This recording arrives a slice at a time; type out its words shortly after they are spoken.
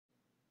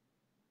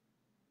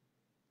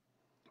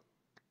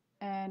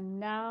And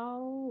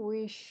now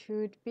we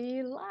should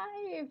be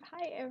live.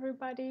 Hi,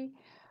 everybody.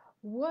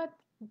 What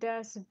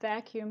does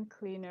vacuum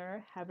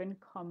cleaner have in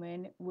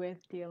common with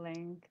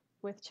dealing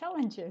with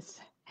challenges?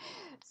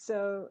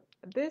 So,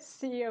 this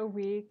CEO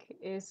week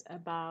is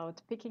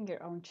about picking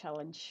your own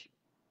challenge.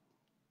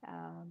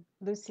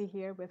 Lucy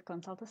here with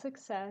Consult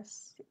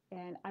Success,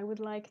 and I would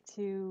like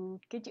to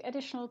give you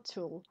additional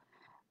tool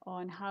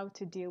on how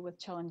to deal with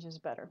challenges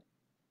better.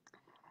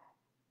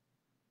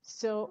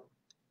 So,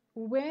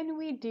 when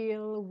we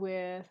deal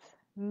with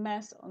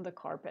mess on the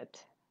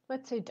carpet,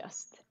 let's say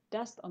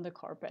dust on the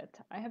carpet.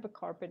 I have a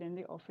carpet in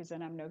the office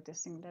and I'm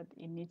noticing that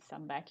it needs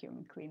some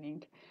vacuum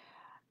cleaning.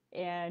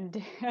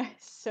 And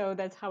so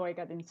that's how I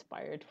got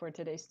inspired for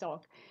today's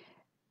talk.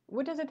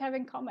 What does it have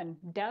in common?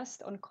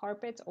 Dust on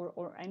carpets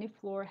or any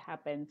floor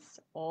happens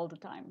all the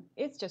time.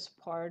 It's just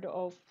part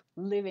of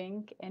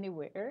living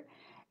anywhere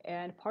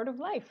and part of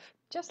life.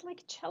 Just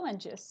like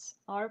challenges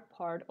are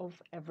part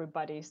of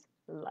everybody's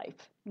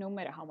life. No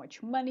matter how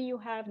much money you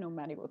have, no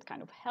matter what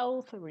kind of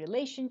health,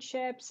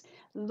 relationships,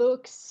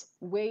 looks,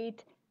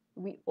 weight,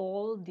 we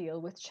all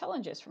deal with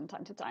challenges from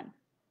time to time.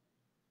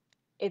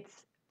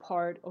 It's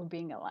part of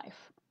being alive.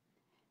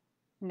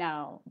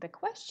 Now, the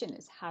question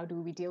is, how do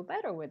we deal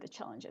better with the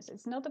challenges?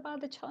 It's not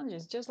about the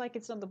challenges, just like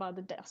it's not about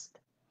the dust.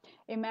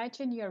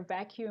 Imagine you're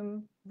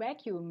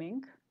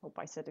vacuuming, hope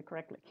I said it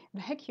correctly,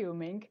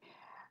 vacuuming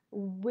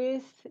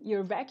with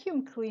your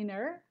vacuum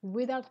cleaner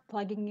without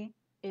plugging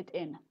it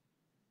in.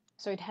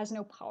 So it has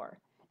no power.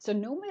 So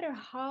no matter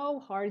how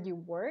hard you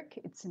work,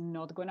 it's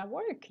not gonna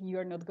work.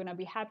 You're not gonna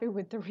be happy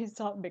with the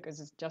result because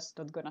it's just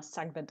not gonna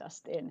suck the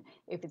dust in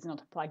if it's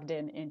not plugged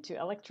in into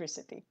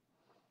electricity,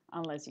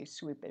 unless you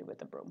sweep it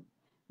with a broom.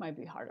 Might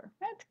be harder.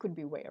 That could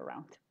be way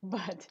around.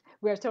 But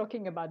we're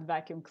talking about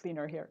vacuum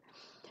cleaner here.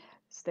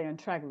 Stay on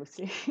track,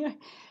 Lucy.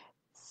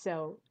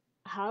 So,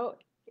 how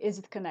is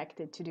it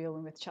connected to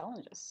dealing with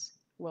challenges?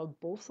 Well,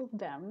 both of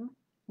them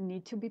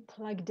need to be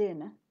plugged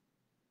in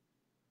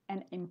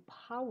and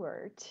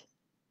empowered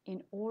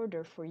in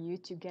order for you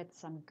to get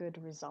some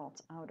good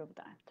results out of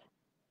that.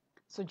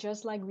 So,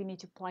 just like we need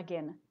to plug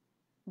in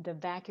the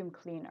vacuum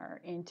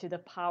cleaner into the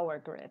power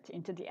grid,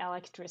 into the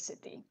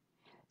electricity.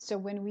 So,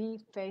 when we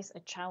face a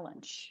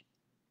challenge,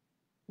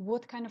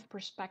 what kind of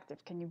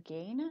perspective can you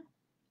gain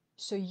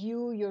so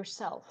you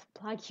yourself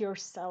plug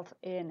yourself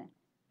in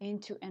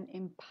into an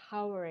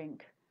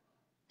empowering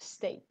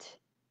state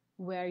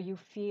where you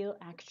feel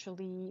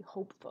actually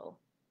hopeful,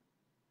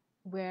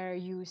 where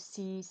you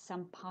see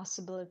some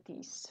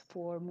possibilities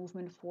for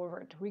movement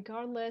forward,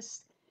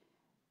 regardless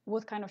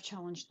what kind of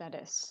challenge that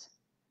is.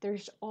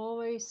 There's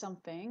always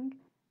something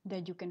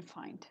that you can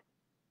find.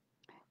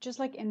 Just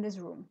like in this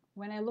room,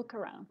 when I look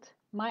around,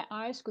 my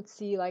eyes could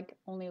see like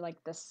only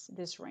like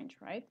this range,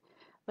 right?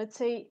 Let's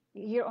say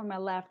here on my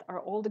left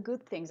are all the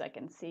good things I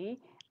can see.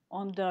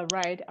 On the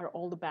right are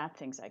all the bad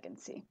things I can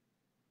see.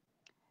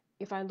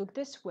 If I look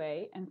this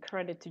way, and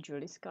credit to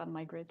Julie Scott,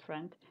 my great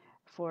friend,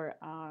 for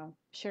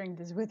sharing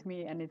this with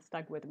me, and it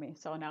stuck with me.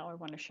 So now I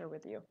want to share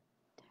with you.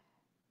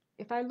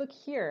 If I look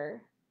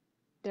here,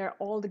 there are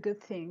all the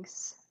good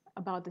things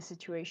about the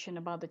situation,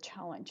 about the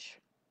challenge,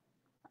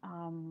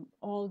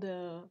 all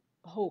the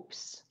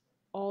hopes,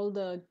 all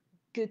the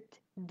good,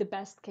 the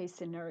best case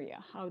scenario,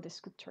 how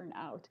this could turn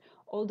out,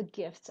 all the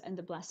gifts and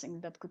the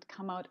blessings that could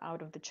come out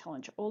of the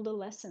challenge, all the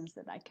lessons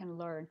that I can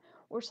learn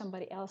or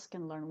somebody else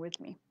can learn with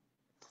me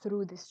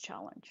through this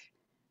challenge,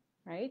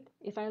 right?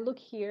 If I look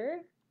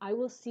here, I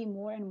will see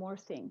more and more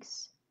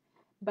things.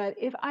 But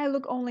if I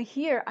look only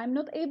here, I'm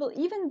not able,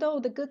 even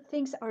though the good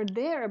things are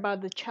there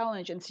about the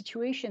challenge and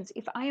situations,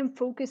 if I am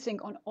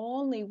focusing on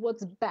only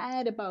what's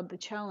bad about the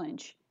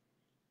challenge,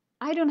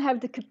 I don't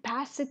have the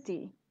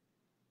capacity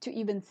to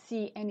even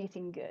see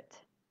anything good.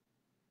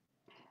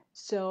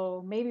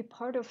 So maybe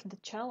part of the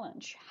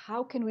challenge,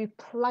 how can we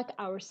plug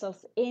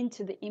ourselves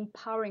into the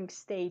empowering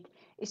state,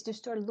 is to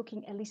start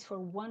looking at least for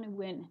one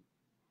win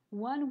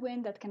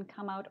that can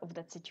come out of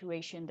that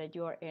situation that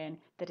you're in,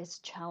 that is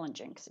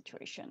challenging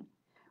situation.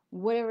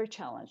 Whatever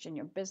challenge in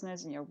your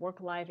business, in your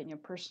work life, in your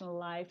personal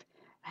life,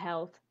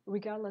 health,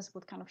 regardless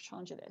what kind of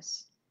challenge it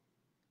is.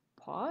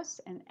 Pause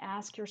and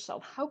ask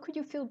yourself, how could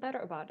you feel better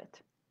about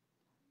it?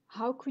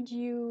 How could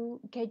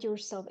you get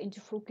yourself into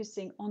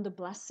focusing on the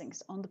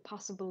blessings, on the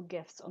possible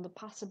gifts, on the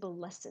possible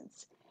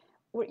lessons,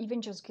 or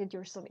even just get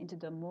yourself into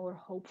the more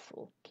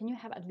hopeful? Can you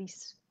have at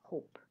least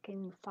hope?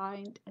 Can you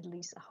find at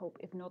least a hope,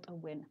 if not a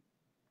win?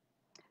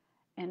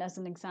 And as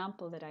an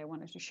example that I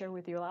wanted to share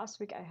with you,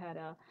 last week I had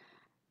a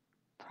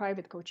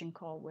private coaching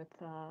call with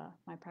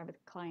my private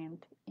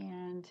client,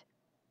 and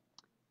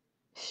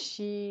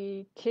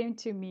she came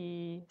to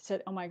me,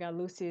 said, "Oh my God,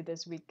 Lucy,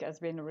 this week has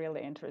been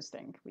really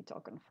interesting." We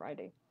talk on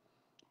Friday.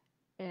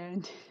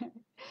 And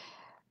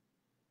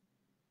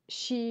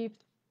she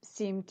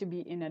seemed to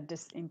be in a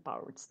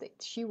disempowered state.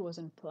 She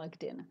wasn't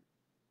plugged in.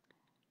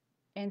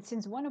 And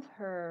since one of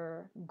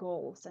her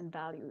goals and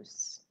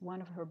values,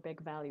 one of her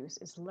big values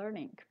is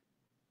learning.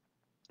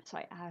 So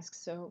I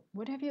asked, so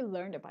what have you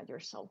learned about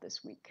yourself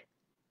this week,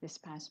 this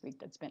past week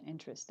that's been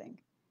interesting?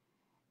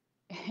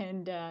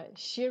 And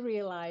she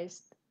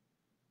realized,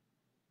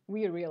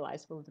 we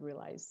realized, both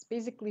realized,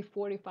 basically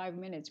 45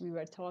 minutes we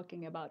were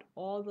talking about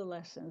all the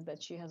lessons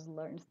that she has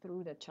learned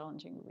through the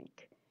challenging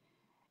week.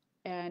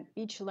 And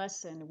each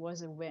lesson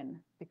was a win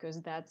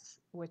because that's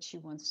what she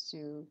wants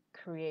to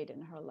create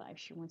in her life.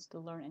 She wants to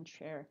learn and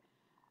share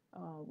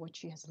what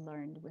she has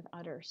learned with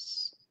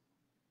others.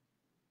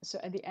 So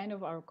at the end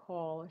of our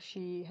call,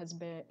 she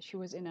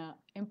was in a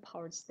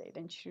empowered state,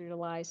 and she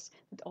realized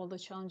that all the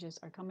challenges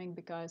are coming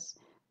because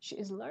she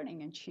is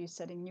learning and she's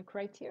setting new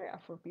criteria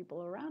for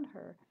people around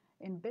her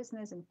in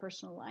business and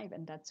personal life,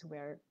 and that's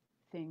where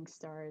things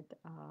start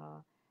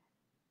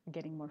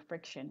getting more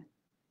friction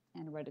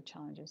and where the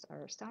challenges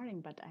are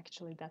starting. But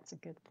actually, that's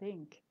a good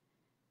thing.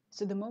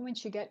 So the moment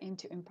she got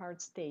into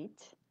empowered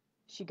state,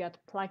 she got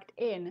plugged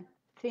in,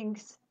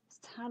 things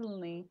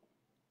suddenly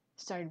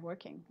started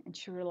working, and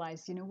she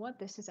realized, you know what,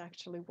 this is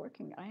actually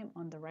working. I am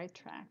on the right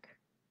track.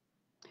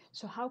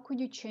 So how could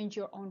you change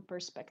your own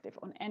perspective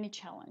on any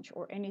challenge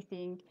or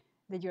anything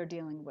that you're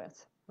dealing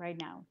with right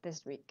now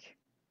this week,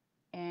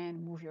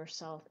 and move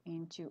yourself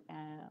into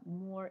a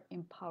more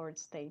empowered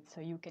state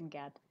so you can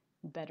get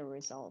better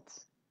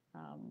results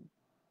um,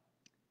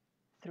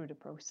 through the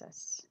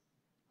process?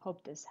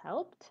 Hope this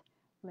helped.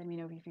 Let me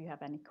know if you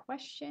have any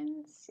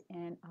questions,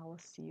 and I will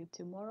see you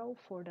tomorrow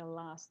for the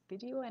last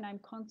video. And I'm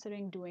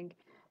considering doing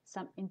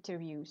some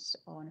interviews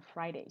on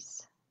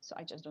Fridays, so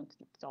I just don't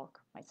talk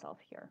myself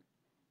here.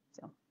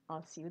 So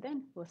I'll see you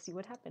then. We'll see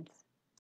what happens.